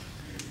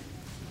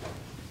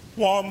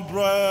One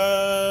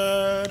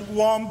bread,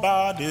 one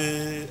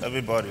body,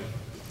 everybody.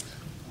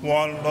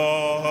 One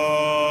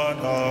Lord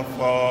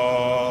of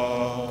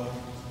all.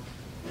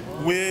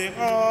 We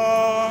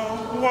are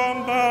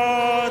one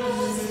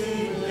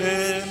body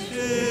in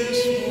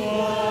this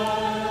world.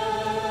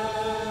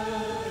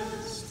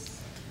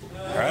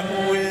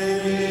 And we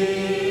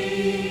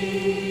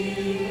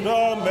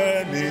are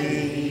many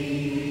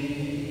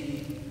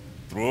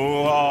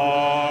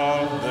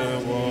throughout the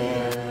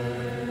world.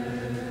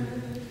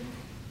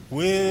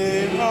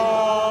 We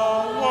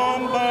are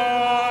one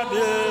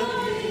body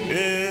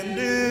in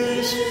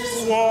this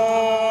one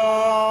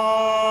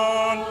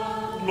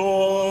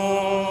Lord.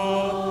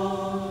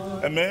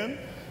 Amen?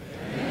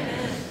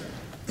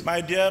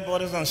 My dear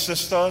brothers and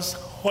sisters,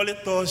 Holy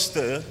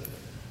Thursday,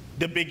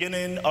 the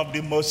beginning of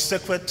the most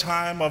sacred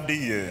time of the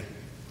year,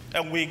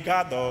 and we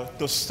gather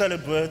to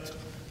celebrate,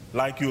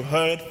 like you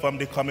heard from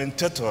the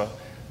commentator,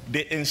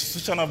 the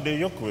institution of the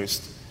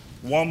Eucharist,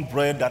 one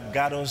bread that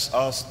gathers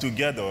us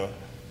together,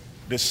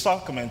 the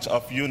sacrament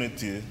of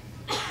unity,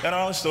 and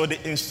also the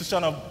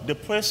institution of the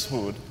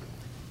priesthood,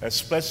 a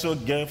special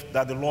gift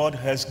that the Lord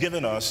has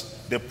given us,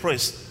 the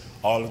priest,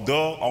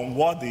 although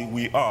unworthy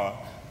we are,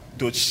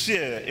 to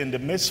share in the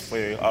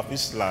mystery of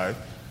his life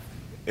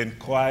in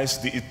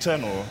Christ, the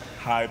eternal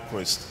high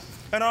priest.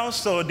 And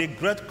also the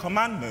great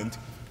commandment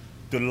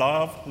to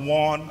love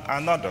one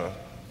another,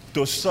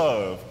 to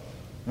serve,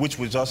 which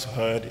we just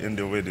heard in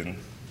the reading.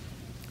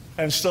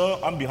 And so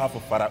on behalf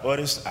of Father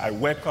Otis, I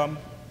welcome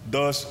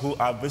those who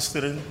are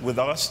visiting with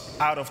us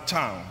out of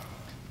town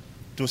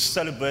to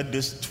celebrate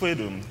this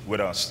Triduum with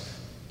us.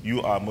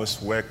 You are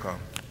most welcome.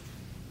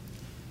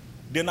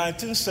 The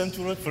 19th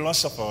century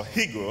philosopher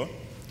Hegel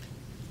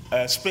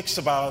speaks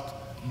about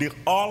the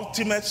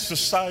ultimate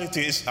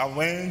society is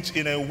arranged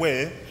in a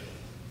way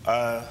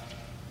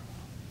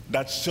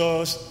that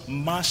shows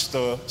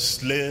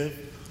master-slave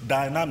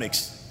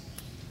dynamics.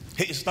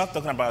 He is not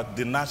talking about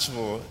the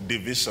natural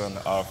division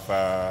of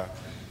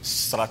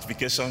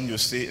stratification you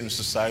see in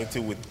society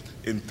with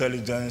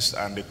intelligence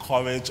and the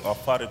courage of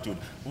fortitude.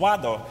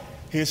 Rather,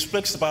 he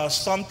speaks about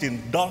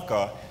something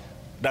darker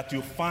that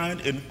you find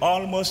in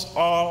almost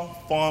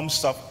all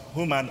forms of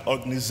human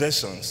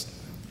organizations.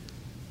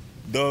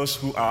 Those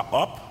who are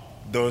up,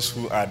 those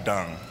who are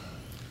down,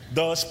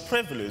 those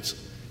privileged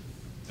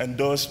and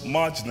those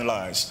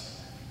marginalized,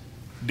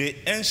 the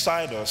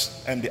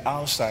insiders and the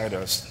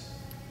outsiders.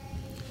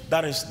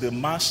 That is the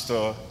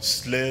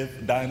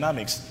master-slave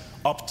dynamics,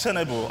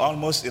 obtainable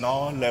almost in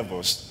all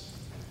levels.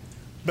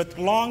 But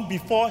long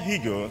before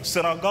Hegel,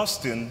 St.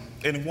 Augustine,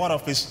 in one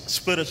of his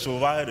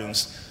spiritual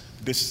writings,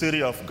 The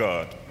City of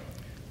God,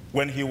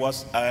 when he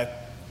was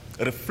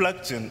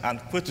reflecting and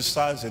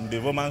criticizing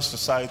the Roman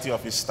society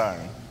of his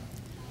time,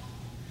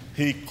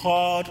 he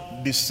called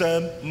the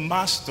same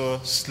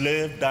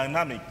master-slave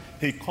dynamic,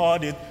 he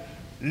called it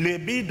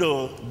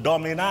libido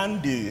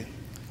dominandi.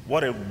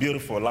 What a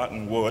beautiful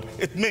Latin word.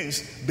 It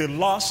means the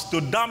lust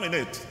to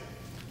dominate.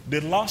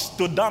 The lust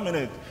to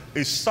dominate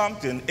is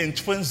something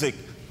intrinsic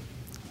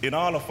in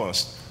all of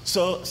us.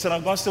 So St.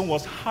 Augustine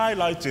was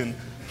highlighting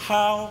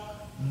how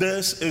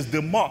this is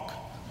the mark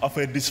of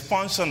a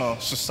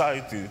dysfunctional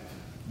society,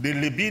 the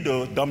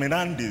libido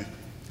dominandi.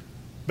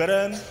 But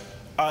then,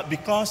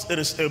 because it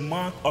is a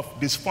mark of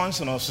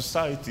dysfunctional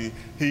society,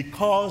 he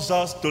calls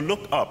us to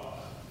look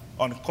up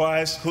on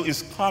Christ, who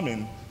is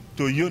coming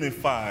to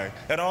unify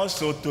and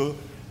also to,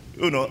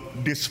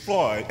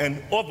 destroy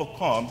and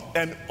overcome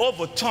and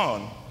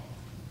overturn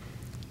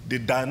the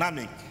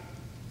dynamic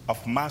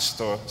of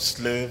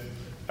master-slave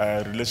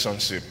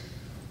relationship.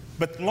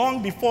 But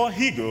long before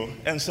Hegel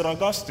and St.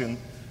 Augustine,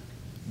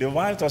 the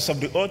writers of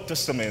the Old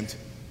Testament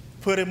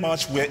pretty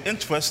much were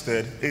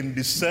interested in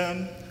the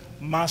same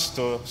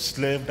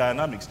master-slave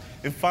dynamics.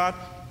 In fact,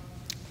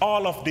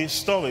 all of these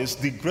stories,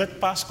 the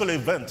great Paschal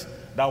event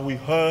that we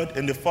heard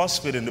in the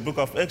first reading in the book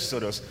of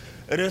Exodus,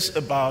 it is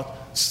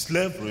about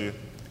slavery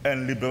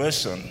and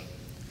liberation.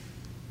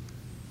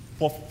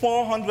 For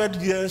 400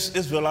 years,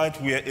 Israelites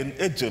were in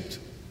Egypt,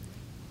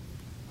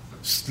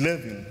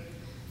 slaving.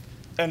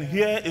 And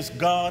here is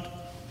God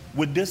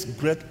with this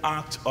great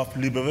act of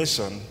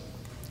liberation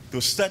to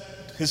set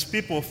his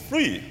people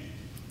free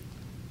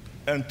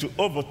and to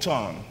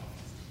overturn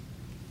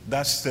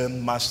that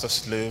same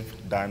master-slave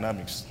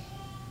dynamics.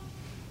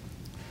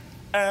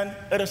 And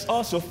it is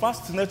also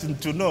fascinating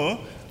to know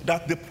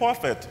that the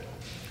prophet,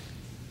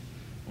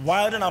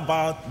 writing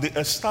about the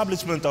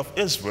establishment of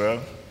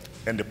Israel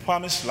in the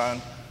Promised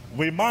Land,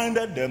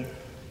 reminded them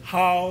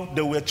how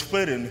they were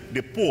treating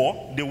the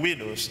poor, the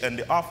widows, and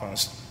the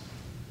orphans.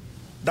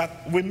 That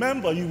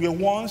remember, you were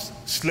once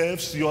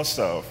slaves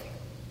yourself.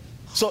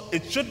 So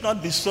it should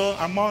not be so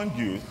among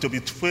you to be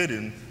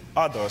treating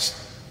others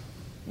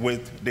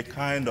with the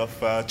kind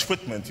of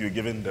treatment you're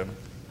giving them.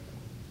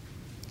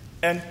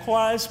 And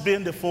Christ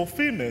being the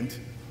fulfillment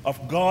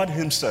of God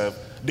himself,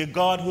 the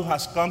God who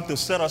has come to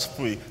set us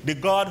free, the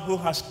God who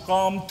has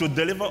come to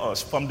deliver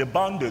us from the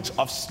bondage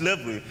of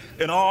slavery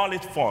in all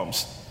its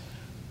forms.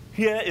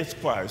 Here is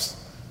Christ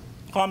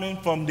coming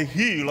from the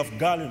hill of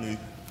Galilee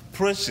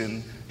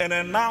preaching and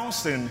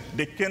announcing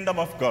the kingdom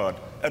of God.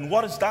 And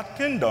what is that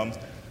kingdom?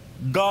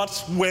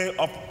 God's way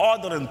of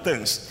ordering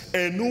things,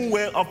 a new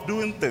way of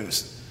doing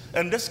things.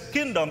 And this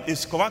kingdom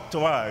is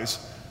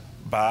characterized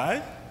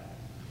by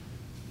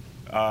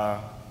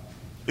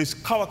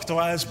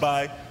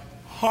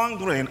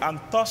hungering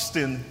and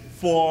thirsting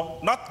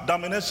for not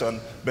domination,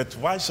 but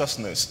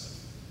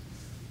righteousness.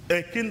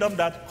 A kingdom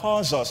that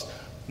calls us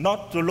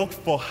not to look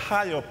for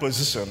higher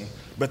position,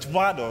 but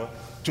rather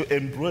to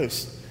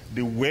embrace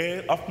the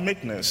way of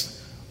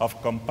meekness,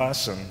 of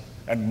compassion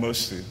and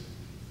mercy.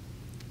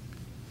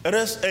 It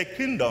is a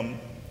kingdom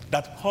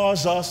that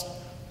calls us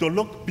to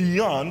look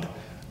beyond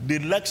the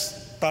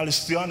lex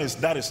talionis,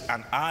 that is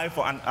an eye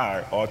for an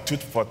eye or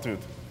tooth for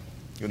tooth,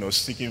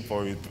 seeking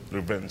for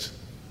revenge.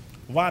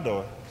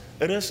 Rather,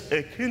 it is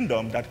a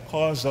kingdom that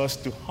calls us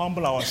to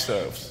humble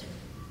ourselves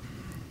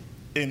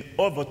in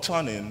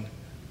overturning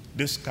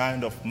this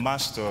kind of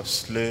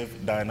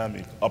master-slave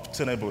dynamic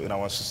obtainable in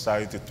our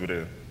society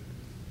today.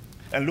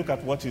 And look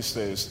at what he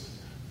says.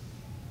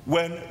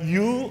 When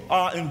you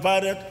are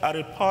invited at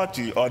a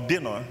party or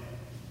dinner,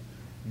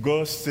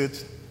 go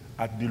sit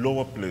at the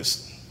lower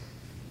place.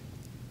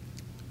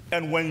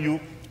 And when you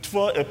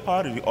throw a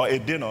party or a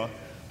dinner,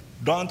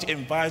 don't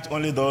invite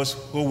only those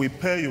who will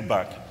pay you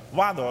back.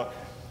 Rather,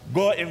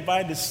 go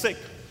invite the sick,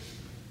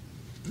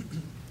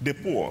 the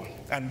poor,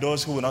 and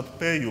those who will not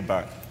pay you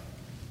back.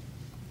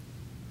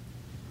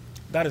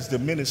 That is the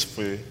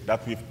ministry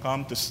that we've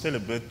come to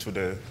celebrate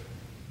today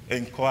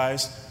in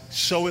Christ,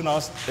 showing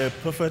us a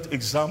perfect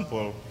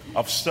example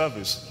of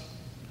service.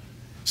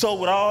 So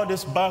with all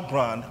this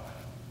background,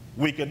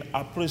 we can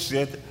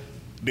appreciate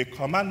the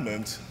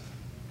commandment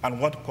and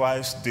what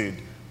Christ did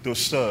to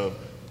serve,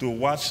 to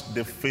watch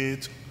the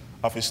faith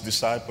of his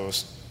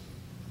disciples.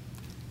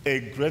 A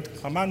great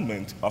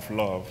commandment of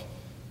love.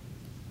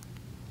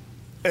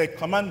 A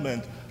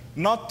commandment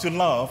not to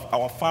love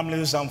our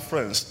families and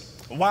friends,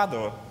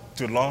 rather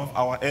to love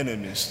our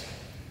enemies.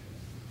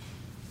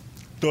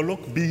 To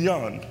look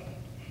beyond.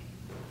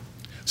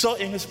 So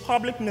in his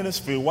public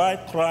ministry, why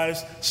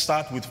Christ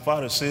started with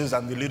Pharisees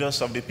and the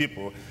leaders of the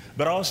people,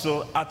 but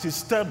also at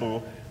his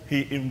table,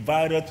 he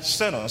invited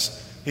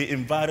sinners, he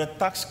invited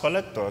tax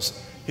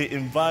collectors, he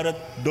invited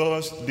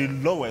those, the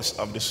lowest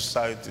of the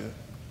society.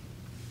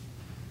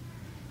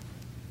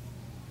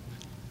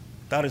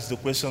 That is the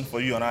question for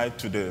you and I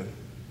today.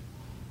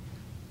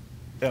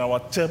 In our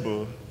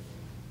table,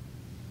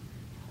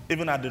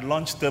 even at the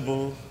lunch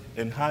table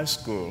in high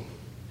school,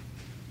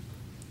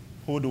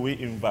 who do we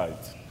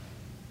invite?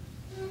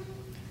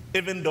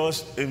 Even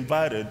those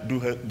invited,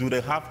 do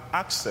they have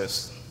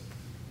access?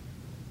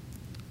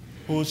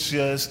 Who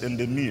shares in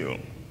the meal?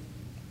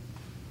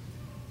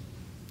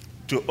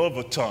 To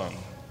overturn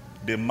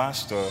the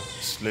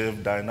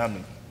master-slave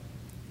dynamic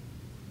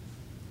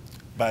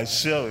by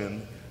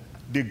sharing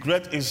the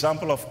great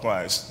example of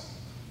Christ,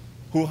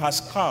 who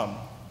has come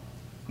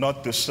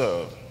not to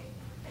serve,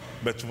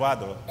 but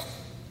rather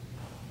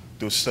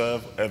to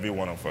serve every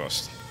one of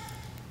us.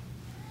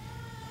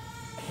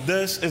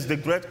 This is the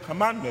great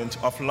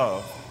commandment of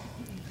love.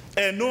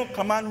 A new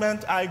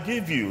commandment I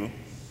give you,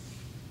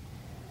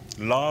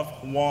 love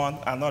one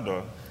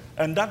another.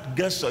 And that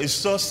gesture is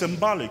so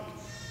symbolic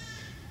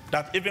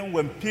that even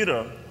when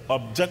Peter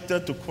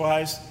objected to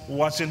Christ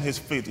washing his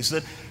feet, he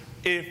said,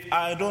 if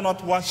I do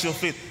not wash your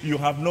feet, you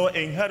have no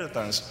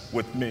inheritance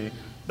with me.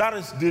 That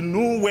is the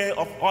new way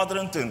of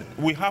ordering things.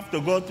 We have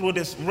to go through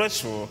this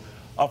ritual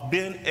of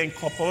being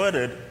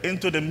incorporated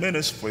into the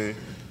ministry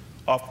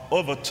of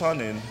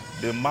overturning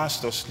the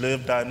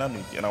master-slave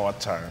dynamic in our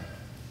time.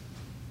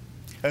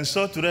 And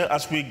so today,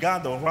 as we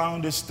gather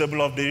around this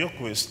table of the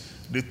Eucharist,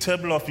 the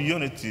table of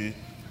unity,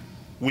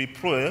 we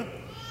pray,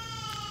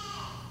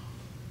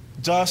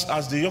 just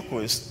as the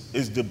Eucharist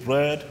is the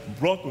bread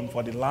broken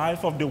for the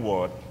life of the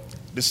world.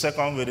 The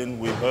second reading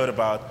we heard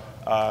about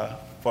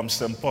from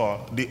St.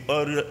 Paul, the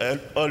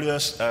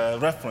earliest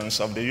reference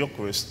of the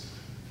Eucharist.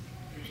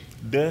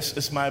 This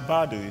is my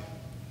body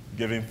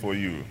given for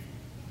you,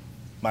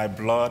 my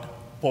blood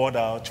poured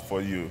out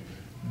for you,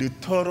 the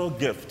total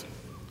gift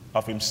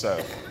of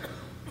himself.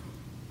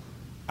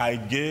 I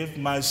gave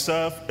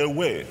myself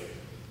away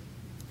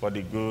for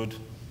the good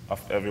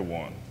of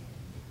everyone.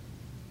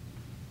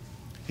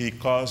 He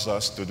calls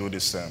us to do the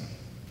same,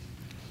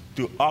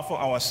 to offer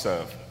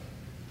ourselves.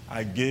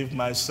 I gave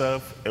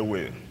myself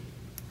away.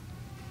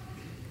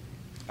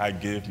 I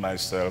gave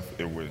myself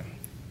away.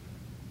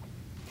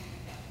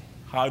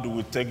 How do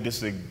we take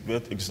this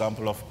great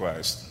example of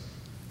Christ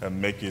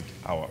and make it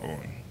our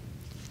own?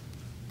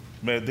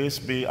 May this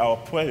be our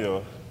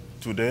prayer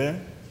today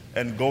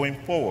and going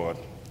forward,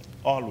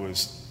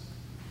 always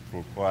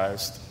through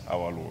Christ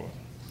our Lord.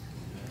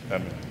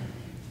 Amen.